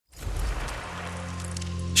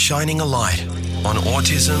shining a light on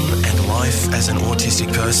autism and life as an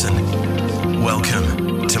autistic person.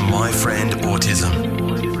 Welcome to My Friend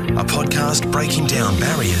Autism, a podcast breaking down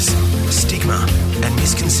barriers, stigma, and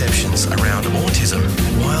misconceptions around autism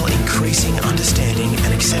while increasing understanding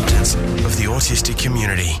and acceptance of the autistic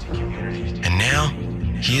community. And now,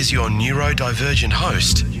 here's your neurodivergent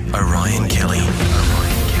host, Orion Kelly.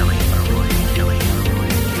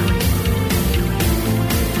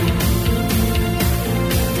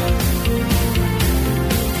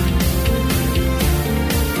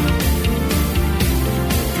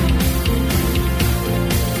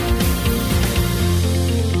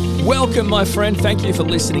 Welcome, my friend. Thank you for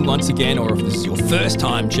listening once again, or if this is your first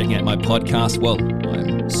time checking out my podcast, well,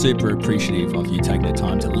 I'm super appreciative of you taking the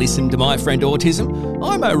time to listen to My Friend Autism.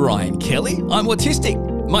 I'm Orion Kelly. I'm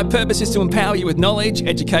autistic. My purpose is to empower you with knowledge,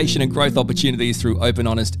 education, and growth opportunities through open,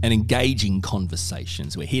 honest, and engaging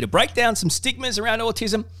conversations. We're here to break down some stigmas around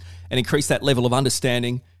autism and increase that level of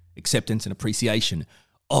understanding, acceptance, and appreciation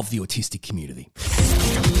of the autistic community.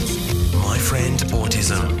 My Friend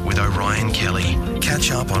Autism with Orion Kelly.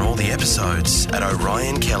 Catch up on all the episodes at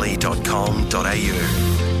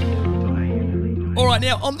orionkelly.com.au. All right,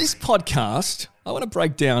 now on this podcast, I want to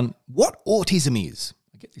break down what autism is.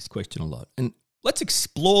 I get this question a lot. And let's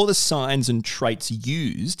explore the signs and traits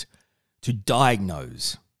used to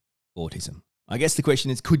diagnose autism. I guess the question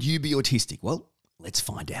is, could you be autistic? Well, let's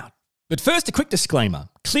find out. But first, a quick disclaimer.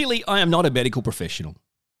 Clearly, I am not a medical professional.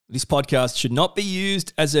 This podcast should not be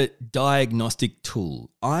used as a diagnostic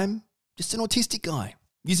tool. I'm just an autistic guy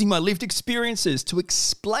using my lived experiences to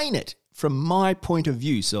explain it from my point of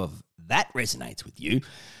view. So if that resonates with you,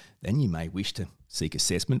 then you may wish to seek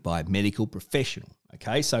assessment by a medical professional.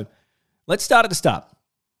 Okay, so let's start at the start.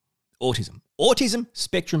 Autism. Autism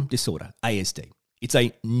spectrum disorder, ASD. It's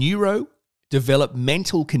a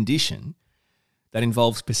neurodevelopmental condition that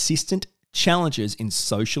involves persistent challenges in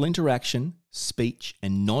social interaction, speech,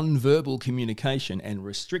 and non-verbal communication, and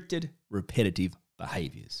restricted, repetitive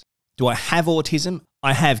behaviours. Do I have autism?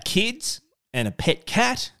 I have kids and a pet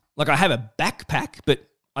cat. Like, I have a backpack, but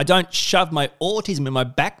I don't shove my autism in my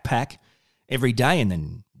backpack every day and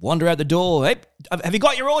then wander out the door. Hey, have you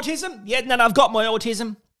got your autism? Yeah, no, I've got my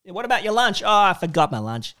autism. Yeah, what about your lunch? Oh, I forgot my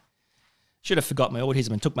lunch. Should have forgot my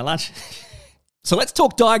autism and took my lunch. So let's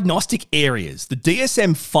talk diagnostic areas. The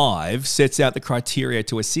DSM-5 sets out the criteria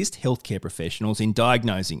to assist healthcare professionals in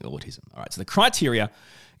diagnosing autism. All right, so the criteria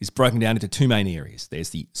is broken down into two main areas. There's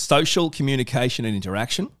the social communication and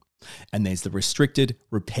interaction, and there's the restricted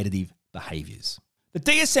repetitive behaviours. The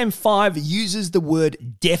DSM-5 uses the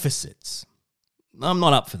word deficits. I'm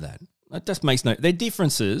not up for that. That just makes no... They're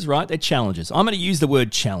differences, right? They're challenges. I'm going to use the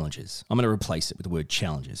word challenges. I'm going to replace it with the word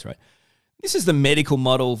challenges, right? This is the medical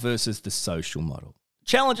model versus the social model.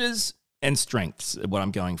 Challenges and strengths are what I'm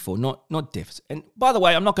going for, not deficits. And by the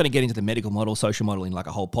way, I'm not going to get into the medical model, social model in like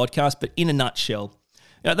a whole podcast, but in a nutshell,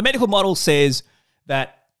 the medical model says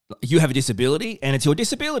that you have a disability and it's your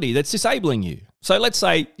disability that's disabling you. So let's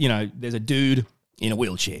say, there's a dude in a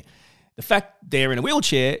wheelchair. The fact they're in a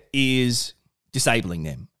wheelchair is disabling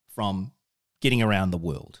them from getting around the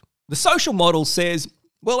world. The social model says,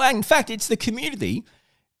 well, in fact, it's the community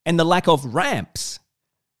and the lack of ramps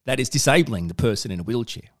that is disabling the person in a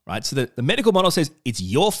wheelchair, right? So the medical model says it's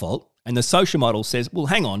your fault, and the social model says, well,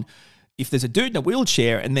 hang on, if there's a dude in a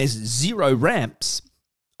wheelchair and there's zero ramps,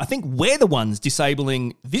 I think we're the ones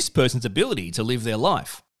disabling this person's ability to live their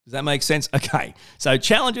life. Does that make sense? Okay, so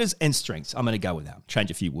challenges and strengths. I'm going to go with that. Change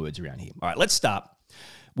a few words around here. All right, let's start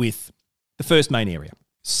with the first main area,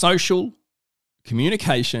 social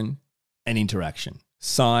communication and interaction,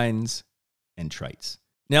 signs and traits.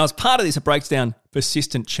 Now, as part of this, it breaks down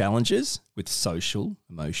persistent challenges with social,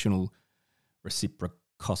 emotional,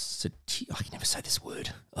 reciprocity. I can never say this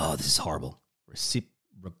word. Oh, this is horrible.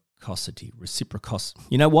 Reciprocity.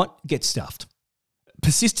 You know what? Get stuffed.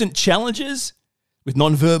 Persistent challenges with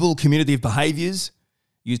non-verbal communicative behaviours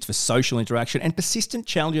used for social interaction, and persistent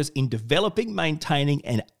challenges in developing, maintaining,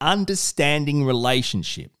 and understanding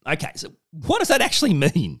relationship. Okay, so what does that actually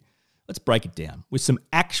mean? Let's break it down with some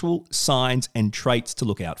actual signs and traits to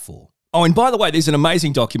look out for. Oh, and by the way, there's an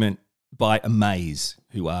amazing document by Amaze,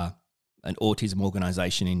 who are an autism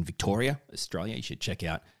organisation in Victoria, Australia. You should check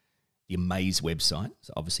out the Amaze website.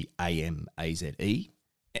 So obviously AMAZE.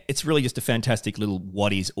 It's really just a fantastic little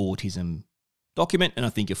what is autism document, and I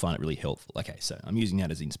think you'll find it really helpful. Okay, so I'm using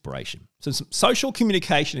that as inspiration. So some social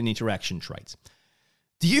communication and interaction traits.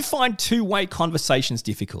 Do you find two-way conversations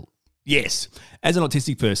difficult? Yes. As an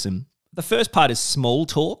autistic person, the first part is small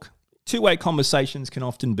talk. Two-way conversations can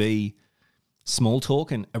often be small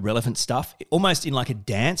talk and irrelevant stuff, almost in like a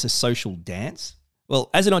dance, a social dance. Well,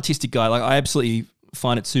 as an autistic guy, I absolutely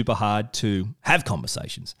find it super hard to have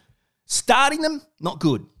conversations. Starting them, not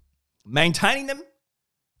good. Maintaining them,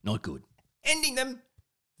 not good. Ending them,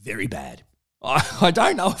 very bad. I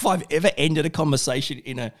don't know if I've ever ended a conversation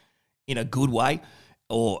in a good way,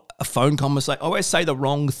 or a phone conversation. I always say the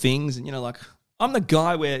wrong things, and I'm the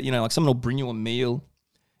guy where someone will bring you a meal,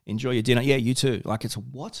 enjoy your dinner. Yeah, you too. It's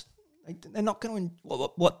what? They're not going to.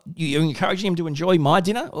 What you're encouraging them to enjoy my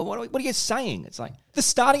dinner? Or what are you saying? It's like the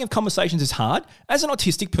starting of conversations is hard. As an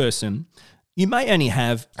autistic person, you may only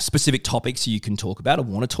have specific topics you can talk about or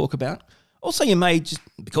want to talk about. Also, you may just,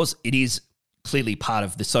 because it is clearly part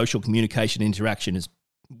of the social communication interaction is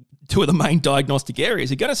two of the main diagnostic areas,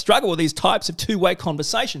 you're going to struggle with these types of two-way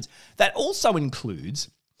conversations. That also includes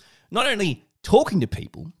not only talking to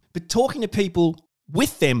people, but talking to people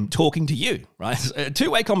with them talking to you, right? A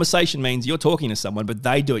two-way conversation means you're talking to someone, but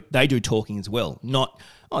they do talking as well. Not,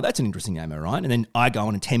 oh, that's an interesting name, Orion. And then I go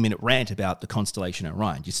on a 10-minute rant about the constellation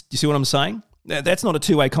Orion. Do you see what I'm saying? That's not a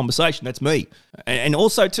two-way conversation. That's me. And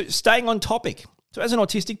also staying on topic. So as an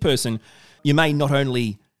autistic person, you may not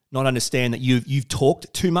only not understand that you've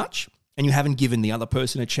talked too much and you haven't given the other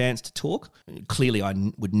person a chance to talk. Clearly, I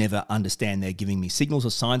would never understand they're giving me signals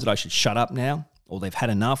or signs that I should shut up now, or they've had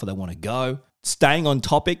enough, or they want to go. Staying on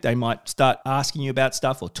topic, they might start asking you about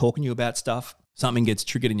stuff or talking to you about stuff. Something gets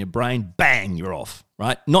triggered in your brain, bang, you're off,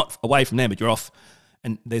 right? Not away from them, but you're off.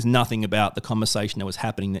 And there's nothing about the conversation that was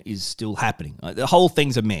happening that is still happening. The whole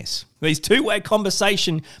thing's a mess. These two-way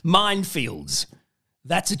conversation minefields,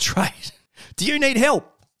 that's a trait. Do you need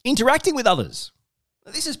help interacting with others?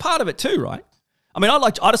 This is part of it too, right? I mean,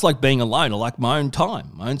 I just like being alone. I like my own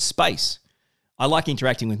time, my own space. I like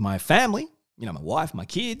interacting with my family, my wife, my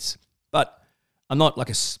kids, but I'm not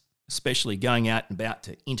especially going out and about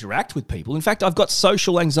to interact with people. In fact, I've got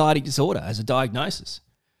social anxiety disorder as a diagnosis.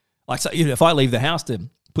 So if I leave the house to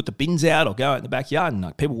put the bins out or go out in the backyard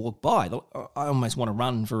and people walk by, I almost want to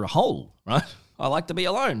run for a hole, right? I like to be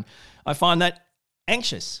alone. I find that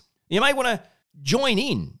anxious. You may want to join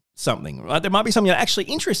in something, right? There might be something that actually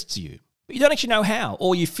interests you, but you don't actually know how,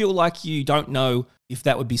 or you feel like you don't know if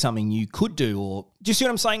that would be something you could do, or do you see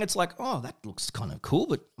what I'm saying? It's like, oh, that looks kind of cool,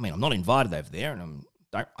 but I mean, I'm not invited over there, and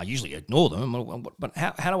I usually ignore them. But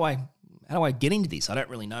how do I get into this? I don't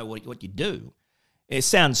really know what you do. It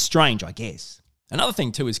sounds strange, I guess. Another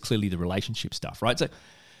thing too is clearly the relationship stuff, right? So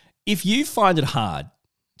if you find it hard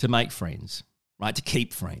to make friends, right, to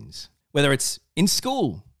keep friends, whether it's in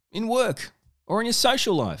school, in work, or in your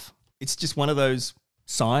social life, it's just one of those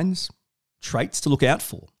signs, traits to look out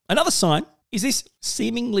for. Another sign is this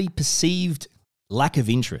seemingly perceived lack of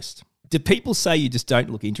interest. Do people say you just don't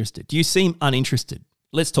look interested? Do you seem uninterested?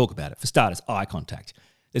 Let's talk about it. For starters, eye contact.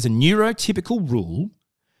 There's a neurotypical rule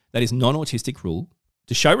that is non-autistic rule.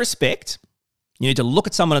 To show respect, you need to look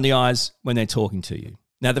at someone in the eyes when they're talking to you.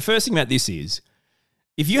 Now, the first thing about this is,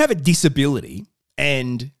 if you have a disability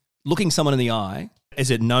and looking someone in the eye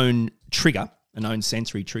is a known trigger, a known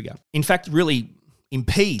sensory trigger, in fact, really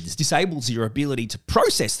disables your ability to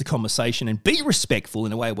process the conversation and be respectful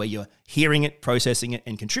in a way where you're hearing it, processing it,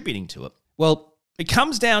 and contributing to it. Well, it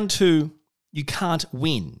comes down to you can't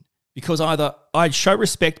win, because either I show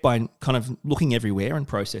respect by kind of looking everywhere and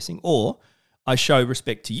processing, or I show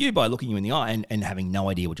respect to you by looking you in the eye and having no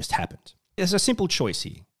idea what just happened. There's a simple choice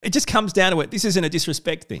here. It just comes down to it. This isn't a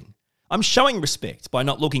disrespect thing. I'm showing respect by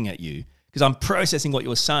not looking at you because I'm processing what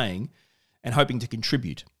you're saying and hoping to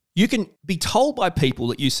contribute. You can be told by people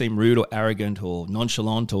that you seem rude or arrogant or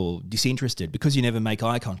nonchalant or disinterested because you never make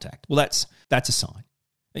eye contact. Well, that's a sign.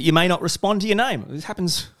 You may not respond to your name. This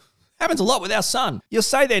happens a lot with our son. You'll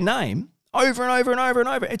say their name over and over and over and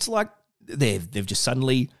over. It's like they've just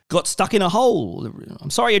suddenly got stuck in a hole. I'm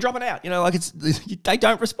sorry, you're dropping out. They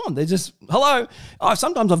don't respond. They're just, hello.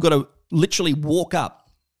 Sometimes I've got to literally walk up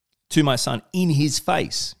to my son in his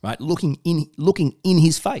face, right? Looking in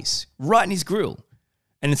his face, right in his grill,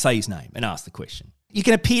 and then say his name and ask the question. You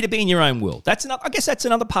can appear to be in your own world. I guess that's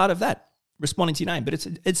another part of that, responding to your name, but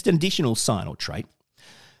it's an additional sign or trait.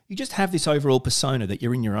 You just have this overall persona that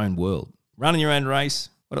you're in your own world, running your own race.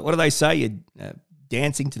 What do they say? You're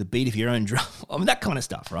dancing to the beat of your own drum. I mean, that kind of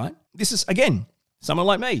stuff, right? This is, again, someone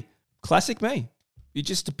like me, classic me. You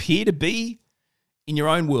just appear to be in your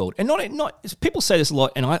own world. And not people say this a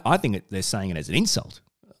lot, and I think they're saying it as an insult.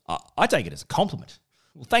 I take it as a compliment.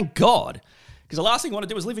 Well, thank God, because the last thing I want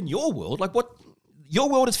to do is live in your world. Like, what? Your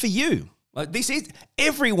world is for you. Like,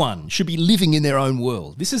 everyone should be living in their own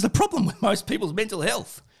world. This is the problem with most people's mental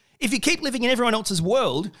health. If you keep living in everyone else's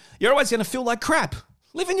world, you're always going to feel like crap.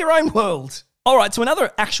 Live in your own world. All right, so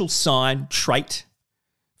another actual sign, trait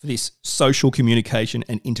for this social communication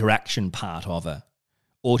and interaction part of a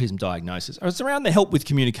autism diagnosis is around the help with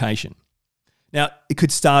communication. Now, it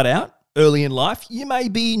could start out early in life. You may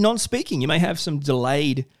be non-speaking. You may have some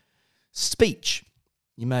delayed speech.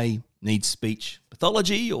 You may need speech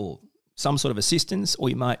pathology or some sort of assistance, or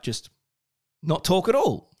you might just not talk at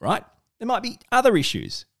all, right? There might be other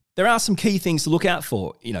issues. There are some key things to look out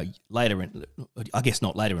for, younger in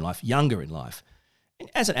life.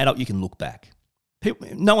 And as an adult, you can look back.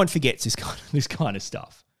 No one forgets this kind of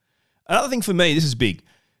stuff. Another thing for me, this is big.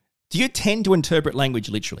 Do you tend to interpret language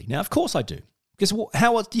literally? Now, of course I do. Because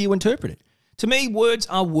how else do you interpret it? To me, words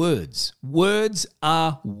are words. Words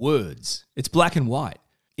are words. It's black and white.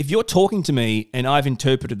 If you're talking to me and I've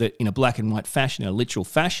interpreted it in a black and white fashion, a literal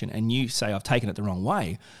fashion, and you say I've taken it the wrong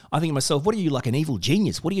way, I think to myself, what are you, like an evil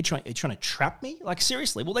genius? What are you trying to trap me? Like,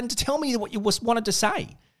 seriously? Well, then to tell me what you wanted to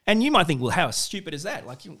say. And you might think, well, how stupid is that?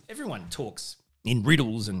 Like, everyone talks in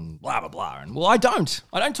riddles and blah, blah, blah. And, well, I don't.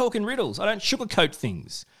 I don't talk in riddles. I don't sugarcoat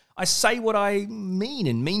things. I say what I mean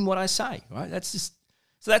and mean what I say, right? So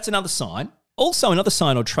that's another sign. Also, another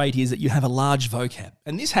sign or trait here is that you have a large vocab.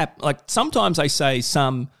 And this sometimes I say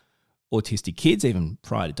some autistic kids, even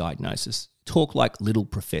prior to diagnosis, talk like little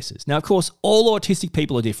professors. Now, of course, all autistic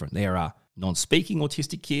people are different. There are non-speaking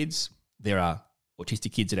autistic kids. There are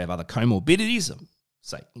autistic kids that have other comorbidities,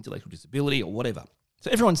 say intellectual disability or whatever.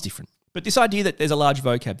 So everyone's different. But this idea that there's a large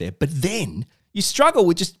vocab there, but then you struggle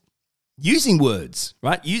with just using words,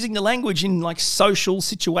 right? Using the language in like social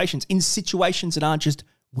situations, in situations that aren't just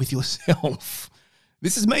with yourself.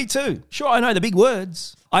 This is me too. Sure, I know the big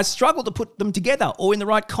words. I struggle to put them together or in the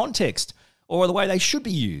right context or the way they should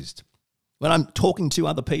be used when I'm talking to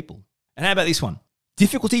other people. And how about this one?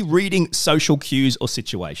 Difficulty reading social cues or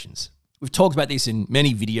situations. We've talked about this in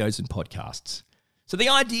many videos and podcasts. So the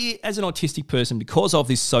idea as an autistic person, because of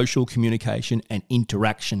this social communication and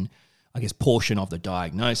interaction, portion of the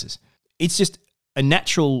diagnosis, it's just a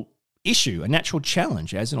natural issue, a natural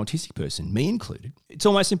challenge as an autistic person, me included. It's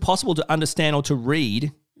almost impossible to understand or to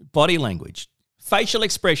read body language, facial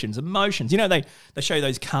expressions, emotions. They show you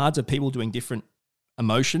those cards of people doing different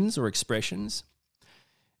emotions or expressions.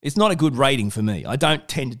 It's not a good rating for me. I don't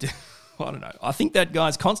tend to do, I don't know. I think that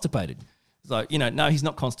guy's constipated. It's like, no, he's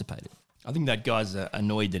not constipated. I think that guy's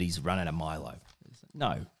annoyed that he's run out of Milo.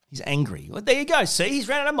 No, he's angry. Well, there you go. See, he's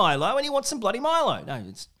ran out of Milo and he wants some bloody Milo. No,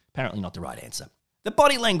 it's apparently not the right answer. The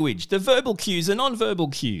body language, the verbal cues, the non-verbal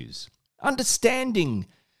cues. Understanding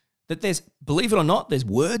that there's, believe it or not, there's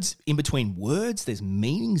words in between words. There's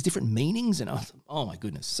meanings, different meanings. And oh my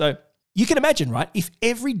goodness. So you can imagine, right? If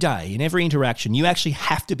every day in every interaction, you actually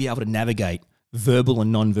have to be able to navigate verbal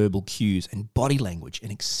and non-verbal cues and body language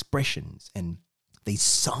and expressions and these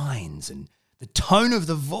signs and the tone of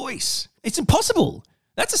the voice. It's impossible.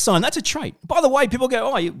 That's a sign. That's a trait. By the way, people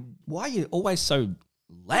go, why are you always so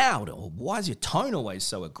loud? Or why is your tone always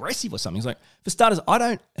so aggressive or something? It's like, for starters, I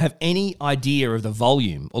don't have any idea of the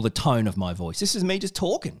volume or the tone of my voice. This is me just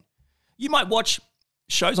talking. You might watch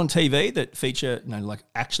shows on TV that feature, like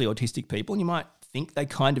actually autistic people, and you might think they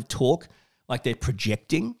kind of talk like they're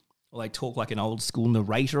projecting or they talk like an old school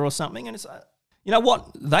narrator or something. And it's like, you know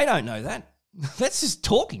what? They don't know that. That's just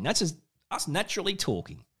talking. That's just us naturally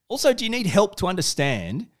talking. Also, do you need help to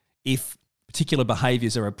understand if particular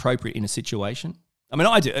behaviours are appropriate in a situation? I mean,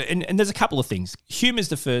 I do. And there's a couple of things. Humour's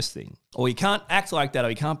the first thing. Or you can't act like that, or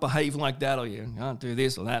you can't behave like that, or you can't do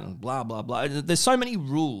this or that, and blah, blah, blah. There's so many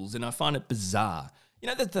rules, and I find it bizarre.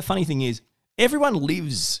 The funny thing is, everyone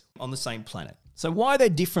lives on the same planet. So why are there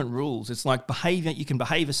different rules? It's like behaviour. You can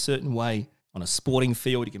behave a certain way on a sporting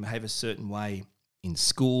field. You can behave a certain way in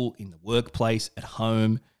school, in the workplace, at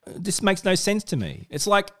home. This makes no sense to me. It's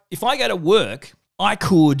like if I go to work, I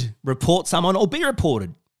could report someone or be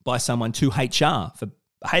reported by someone to HR for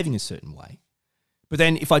behaving a certain way. But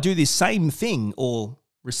then if I do this same thing or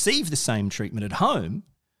receive the same treatment at home,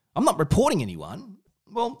 I'm not reporting anyone.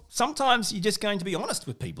 Well, sometimes you're just going to be honest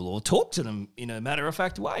with people or talk to them in a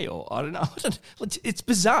matter-of-fact way, or I don't know. It's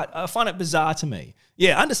bizarre. I find it bizarre to me.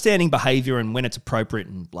 Yeah, understanding behaviour and when it's appropriate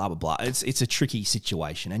and blah, blah, blah. It's a tricky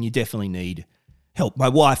situation, and you definitely need help. My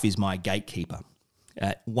wife is my gatekeeper.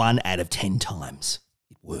 1 out of 10 times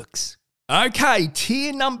it works. Okay,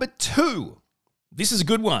 tier number 2. This is a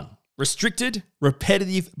good one. Restricted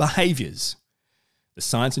repetitive behaviours. The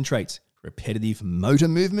signs and traits. Repetitive motor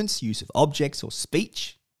movements, use of objects or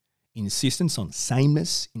speech, insistence on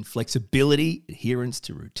sameness, inflexibility, adherence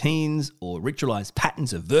to routines, or ritualized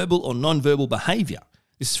patterns of verbal or non-verbal behavior.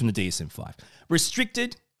 This is from the DSM-5.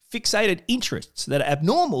 Restricted, fixated interests that are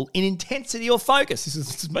abnormal in intensity or focus. This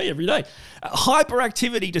is me every day.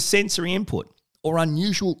 Hyperactivity to sensory input, or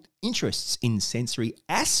unusual interests in sensory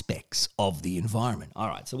aspects of the environment. All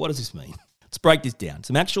right, so what does this mean? Let's break this down.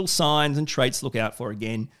 Some actual signs and traits to look out for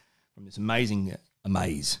again from this amazing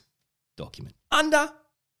Amaze document. Under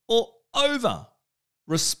or over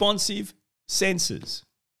responsive senses.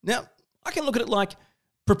 Now, I can look at it like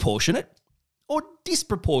proportionate or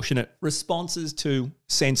disproportionate responses to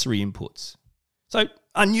sensory inputs. So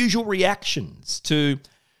unusual reactions to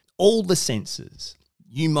all the senses.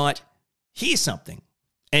 You might hear something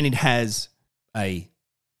and it has a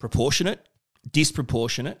proportionate,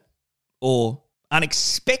 disproportionate, or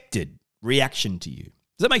unexpected reaction to you.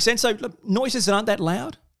 Does that make sense? So look, noises that aren't that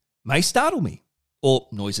loud may startle me, or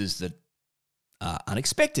noises that are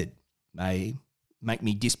unexpected may make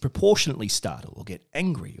me disproportionately startle or get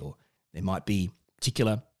angry, or there might be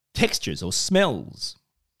particular textures or smells,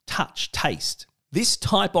 touch, taste. This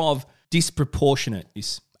type of disproportionate,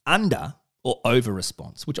 this under or over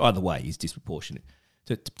response, which either way is disproportionate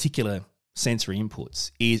to particular sensory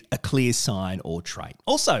inputs, is a clear sign or trait.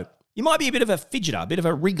 Also, you might be a bit of a fidgeter, a bit of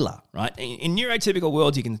a wriggler, right? In neurotypical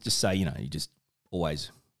worlds, you can just say, you just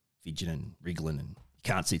always fidgeting and wriggling and you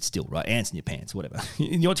can't sit still, right? Ants in your pants, whatever.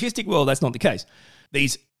 In the autistic world, that's not the case.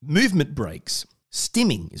 These movement breaks,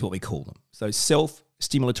 stimming is what we call them. So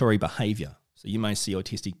self-stimulatory behavior. So you may see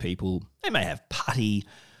autistic people, they may have putty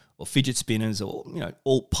or fidget spinners or,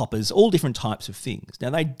 all poppers, all different types of things.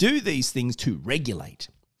 Now, they do these things to regulate.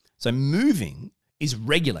 So moving is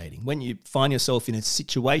regulating. When you find yourself in a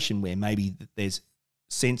situation where maybe there's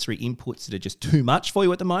sensory inputs that are just too much for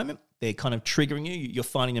you at the moment, they're kind of triggering you, you're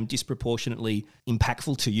finding them disproportionately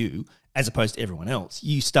impactful to you as opposed to everyone else,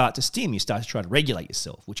 you start to stim, you start to try to regulate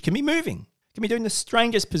yourself, which can be moving, can be doing the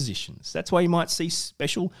strangest positions. That's why you might see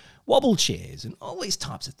special wobble chairs and all these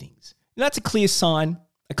types of things. And that's a clear sign,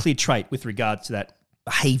 a clear trait with regards to that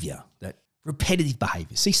behavior, that repetitive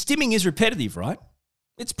behavior. See, stimming is repetitive, right?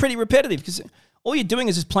 It's pretty repetitive because all you're doing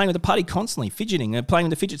is just playing with the putty constantly, fidgeting and playing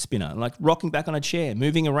with the fidget spinner, like rocking back on a chair,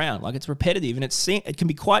 moving around. Like it's repetitive and it can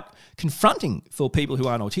be quite confronting for people who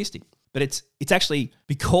aren't autistic. But it's actually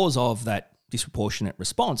because of that disproportionate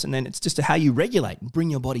response, and then it's just how you regulate and bring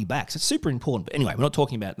your body back. So it's super important. But anyway, we're not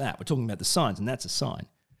talking about that. We're talking about the signs, and that's a sign.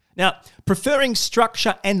 Now, preferring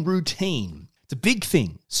structure and routine. It's a big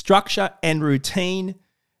thing. Structure and routine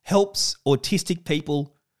helps autistic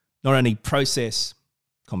people not only process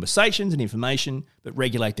conversations and information, but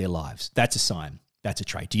regulate their lives. That's a sign. That's a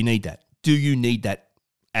trait. Do you need that? Do you need that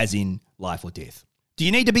as in life or death? Do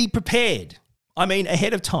you need to be prepared? I mean,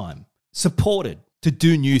 ahead of time, supported to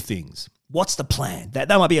do new things. What's the plan? That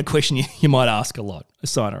might be a question you might ask a lot, a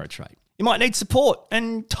sign or a trait. You might need support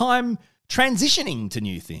and time transitioning to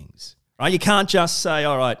new things, right? You can't just say,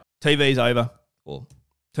 all right, TV's over or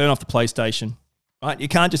turn off the PlayStation, right? You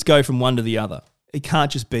can't just go from one to the other. It can't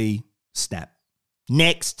just be snap.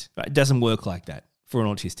 Next, right? It doesn't work like that for an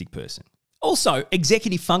autistic person. Also,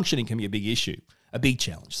 executive functioning can be a big issue, a big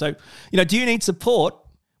challenge. So, do you need support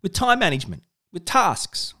with time management, with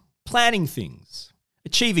tasks, planning things,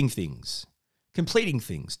 achieving things, completing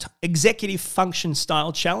things, executive function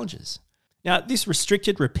style challenges? Now, this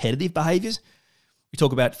restricted repetitive behaviors, we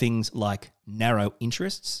talk about things like narrow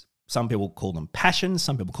interests. Some people call them passions.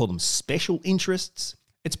 Some people call them special interests.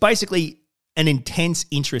 It's basically an intense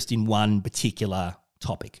interest in one particular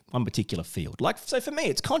topic, one particular field. So for me,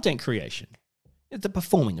 it's content creation. It's the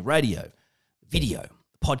performing, the radio, video,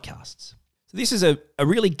 podcasts. So this is a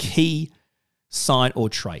really key sign or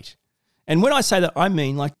trait. And when I say that, I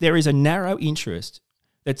mean like there is a narrow interest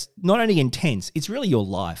that's not only intense, it's really your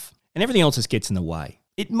life. And everything else just gets in the way.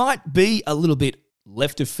 It might be a little bit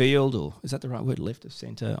left of field, or is that the right word? Left of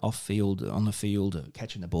centre, off field, on the field,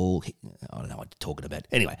 catching the ball. I don't know what you're talking about.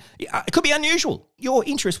 Anyway, it could be unusual. Your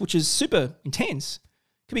interest, which is super intense,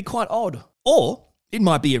 could be quite odd. Or it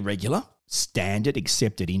might be a regular, standard,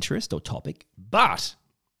 accepted interest or topic, but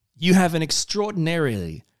you have an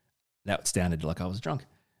extraordinarily, that sounded like I was drunk.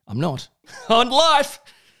 I'm not. On life,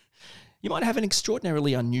 you might have an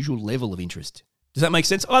extraordinarily unusual level of interest. Does that make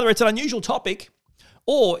sense? Either it's an unusual topic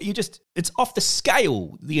or it's off the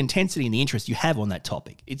scale, the intensity and the interest you have on that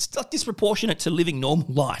topic. It's not disproportionate to living normal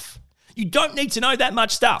life. You don't need to know that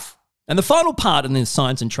much stuff. And the final part in the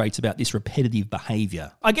signs and traits about this repetitive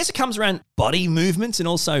behavior, I guess it comes around body movements and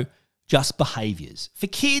also just behaviors. For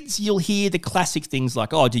kids, you'll hear the classic things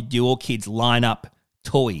like, oh, do all kids line up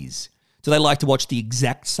toys? Do they like to watch the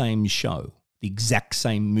exact same show, the exact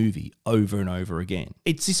same movie over and over again?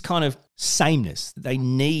 It's this kind of sameness that they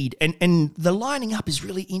need. And the lining up is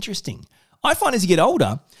really interesting. I find as you get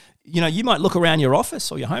older, you might look around your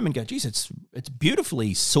office or your home and go, geez, it's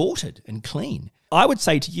beautifully sorted and clean. I would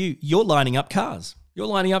say to you, you're lining up cars. You're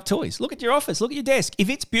lining up toys. Look at your office. Look at your desk. If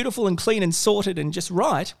it's beautiful and clean and sorted and just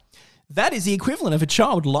right, that is the equivalent of a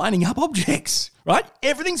child lining up objects, right?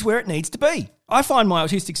 Everything's where it needs to be. I find my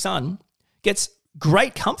autistic son gets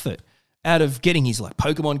great comfort out of getting his like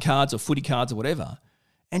Pokemon cards or footy cards or whatever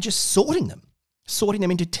and just sorting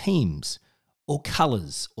them into teams or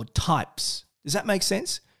colours or types. Does that make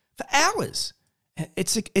sense? For hours.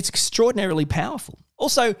 It's extraordinarily powerful.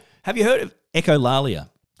 Also, have you heard of echolalia?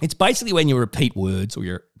 It's basically when you repeat words or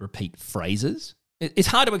you repeat phrases. It's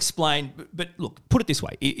hard to explain, but look, put it this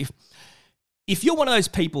way. If you're one of those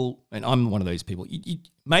people, and I'm one of those people,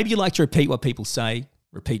 maybe you like to repeat what people say,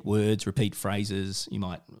 repeat words, repeat phrases. You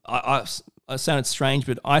might, I sounded strange,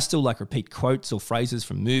 but I still like repeat quotes or phrases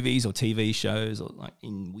from movies or TV shows or like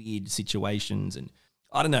in weird situations. And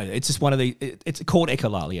I don't know, it's just one of the, it's called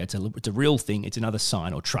echolalia. It's a real thing. It's another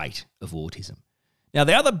sign or trait of autism. Now,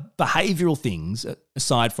 the other behavioural things,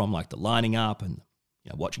 aside from like the lining up and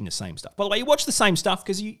watching the same stuff. By the way, you watch the same stuff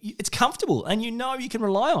because it's comfortable and you know you can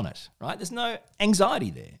rely on it, right? There's no anxiety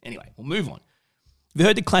there. Anyway, we'll move on. You've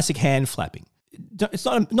heard the classic hand flapping. It's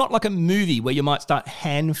not like a movie where you might start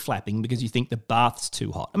hand flapping because you think the bath's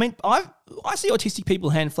too hot. I mean, I see autistic people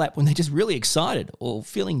hand flap when they're just really excited or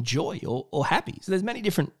feeling joy or happy. So there's many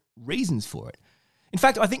different reasons for it. In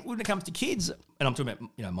fact, I think when it comes to kids, and I'm talking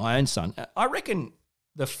about my own son, I reckon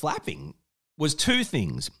the flapping was two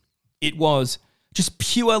things. It was just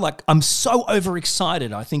pure, like, I'm so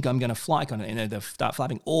overexcited, I think I'm going to fly, kind of, they start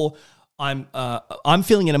flapping. Or I'm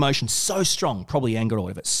feeling an emotion so strong, probably anger or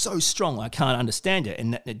whatever, so strong I can't understand it.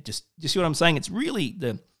 And you see what I'm saying? It's really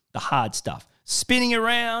the hard stuff. Spinning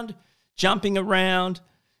around, jumping around,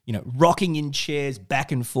 rocking in chairs,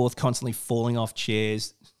 back and forth, constantly falling off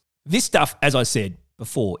chairs. This stuff, as I said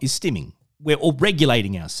before, is stimming. We're all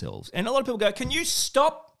regulating ourselves. And a lot of people go, can you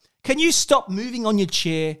stop moving on your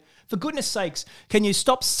chair? For goodness sakes, can you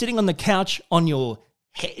stop sitting on the couch on your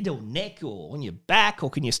head or neck or on your back? Or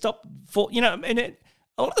can you stop a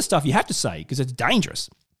lot of the stuff you have to say because it's dangerous.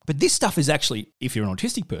 But this stuff is actually, if you're an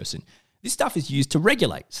autistic person, this stuff is used to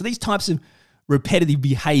regulate. So these types of repetitive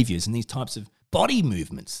behaviors and these types of body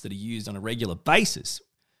movements that are used on a regular basis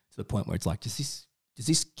to the point where it's like, does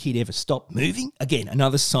this kid ever stop moving? Again,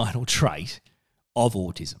 another sign or trait of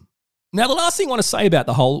autism. Now, the last thing I want to say about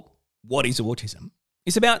the whole what is autism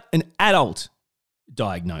is about an adult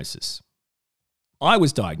diagnosis. I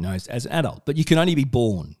was diagnosed as an adult, but you can only be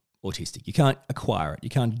born autistic. You can't acquire it. You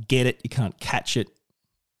can't get it. You can't catch it.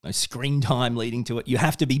 No screen time leading to it. You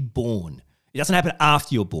have to be born. It doesn't happen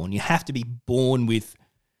after you're born. You have to be born with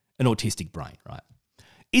an autistic brain, right?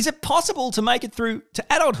 Is it possible to make it through to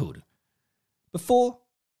adulthood before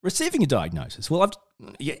receiving a diagnosis? Well,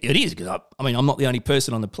 yeah, it is, because I'm not the only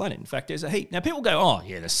person on the planet. In fact, there's a heap. Now, people go, oh,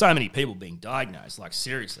 yeah, there's so many people being diagnosed. Like,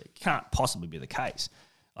 seriously, it can't possibly be the case.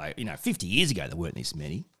 Like, 50 years ago, there weren't this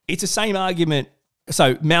many. It's the same argument.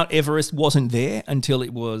 So Mount Everest wasn't there until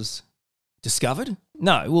it was discovered?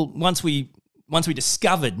 No. Well, once we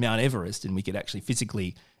discovered Mount Everest and we could actually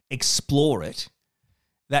physically explore it,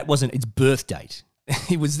 that wasn't its birth date.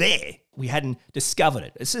 It was there. We hadn't discovered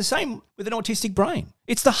it. It's the same with an autistic brain.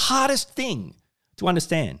 It's the hardest thing to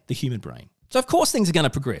understand, the human brain. So of course things are going to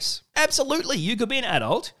progress. Absolutely. You could be an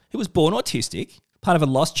adult who was born autistic, part of a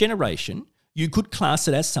lost generation. You could class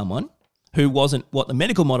it as someone who wasn't what the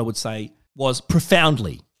medical model would say was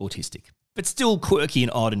profoundly autistic, but still quirky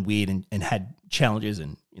and odd and weird and had challenges,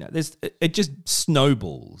 and it just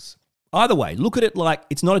snowballs. Either way, look at it like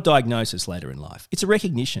it's not a diagnosis later in life. It's a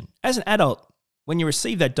recognition. As an adult, when you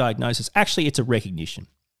receive that diagnosis, actually it's a recognition.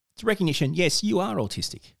 It's a recognition, yes, you are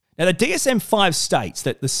autistic. Now, the DSM-5 states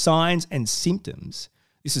that the signs and symptoms,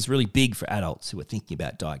 this is really big for adults who are thinking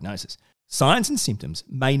about diagnosis, signs and symptoms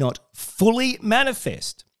may not fully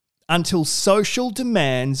manifest until social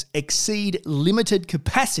demands exceed limited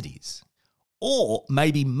capacities or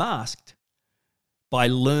may be masked by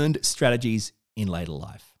learned strategies in later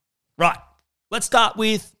life. Right, let's start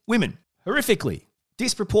with women. Horrifically,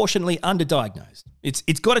 disproportionately underdiagnosed.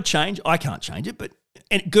 It's got to change. I can't change it, but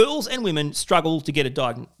girls and women struggle to get a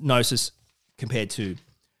diagnosis compared to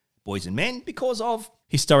boys and men because of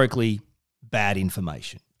historically bad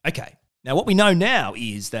information. Okay, now what we know now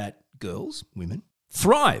is that girls, women,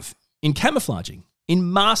 thrive in camouflaging,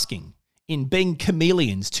 in masking, in being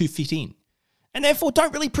chameleons to fit in, and therefore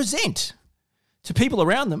don't really present to people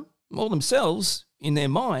around them or themselves in their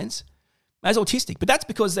minds as autistic. But that's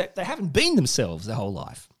because they haven't been themselves their whole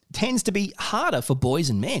life. It tends to be harder for boys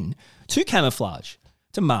and men to camouflage,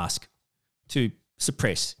 to mask, to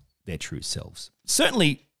suppress their true selves.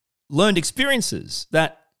 Certainly learned experiences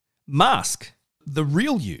that mask the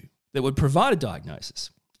real you that would provide a diagnosis.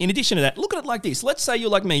 In addition to that, look at it like this. Let's say you're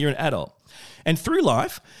like me, you're an adult. And through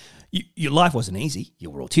life, your life wasn't easy. You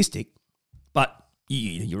were autistic. But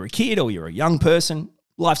you're a kid or you're a young person,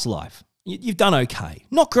 life's life. You've done okay.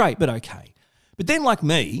 Not great, but okay. But then like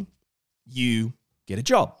me, you get a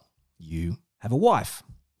job. You have a wife.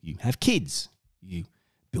 You have kids. You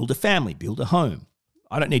build a family, build a home.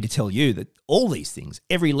 I don't need to tell you that all these things,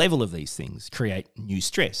 every level of these things create new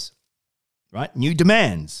stress, right? New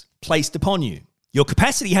demands placed upon you. Your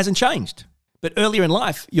capacity hasn't changed. But earlier in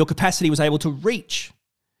life, your capacity was able to reach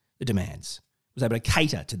the demands, was able to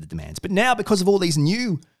cater to the demands. But now, because of all these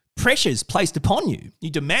new pressures placed upon you,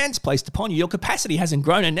 new demands placed upon you, your capacity hasn't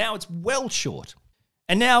grown and now it's well short.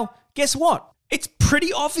 And now, guess what? It's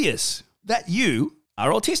pretty obvious that you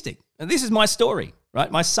are autistic. And this is my story,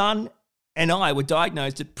 right? My son and I were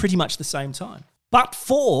diagnosed at pretty much the same time. But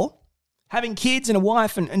for having kids and a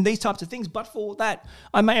wife and these types of things, but for that,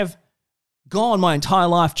 I may have gone my entire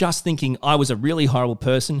life just thinking I was a really horrible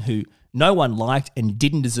person who no one liked and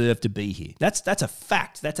didn't deserve to be here. That's a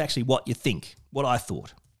fact. That's actually what you think, what I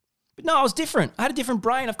thought. But no, I was different. I had a different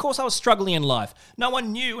brain. Of course I was struggling in life. No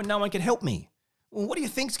one knew and no one could help me. Well, what do you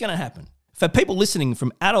think's going to happen? For people listening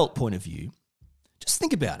from adult point of view, just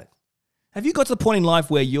think about it. Have you got to the point in life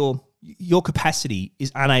where your capacity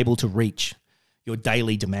is unable to reach your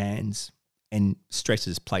daily demands and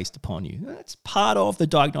stresses placed upon you? That's part of the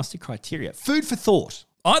diagnostic criteria. Food for thought.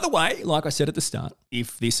 Either way, like I said at the start,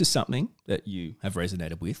 if this is something that you have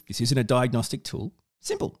resonated with, this isn't a diagnostic tool,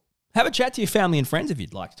 simple. Have a chat to your family and friends if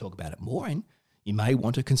you'd like to talk about it more, and you may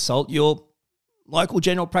want to consult your local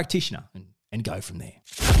general practitioner and go from there.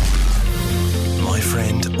 My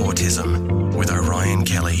Friend Autism with Orion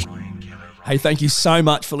Kelly. Hey, thank you so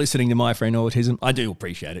much for listening to My Friend Autism. I do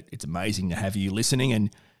appreciate it. It's amazing to have you listening. And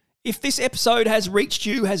if this episode has reached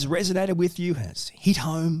you, has resonated with you, has hit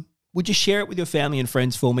home, would you share it with your family and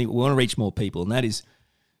friends for me? We want to reach more people, and that is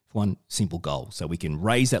one simple goal, so we can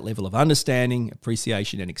raise that level of understanding,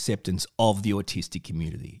 appreciation, and acceptance of the autistic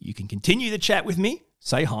community. You can continue the chat with me,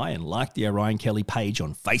 say hi and like the Orion Kelly page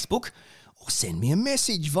on Facebook, or send me a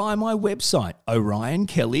message via my website,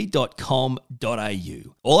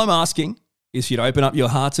 orionkelly.com.au. All I'm asking is for you to open up your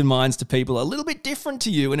hearts and minds to people a little bit different to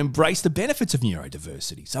you and embrace the benefits of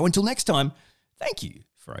neurodiversity. So until next time, thank you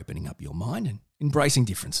for opening up your mind and embracing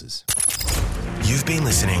differences. You've been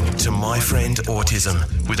listening to My Friend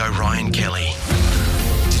Autism with Orion Kelly.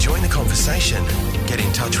 To join the conversation, get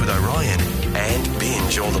in touch with Orion and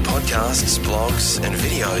binge all the podcasts, blogs and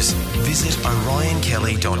videos, visit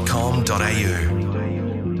orionkelly.com.au.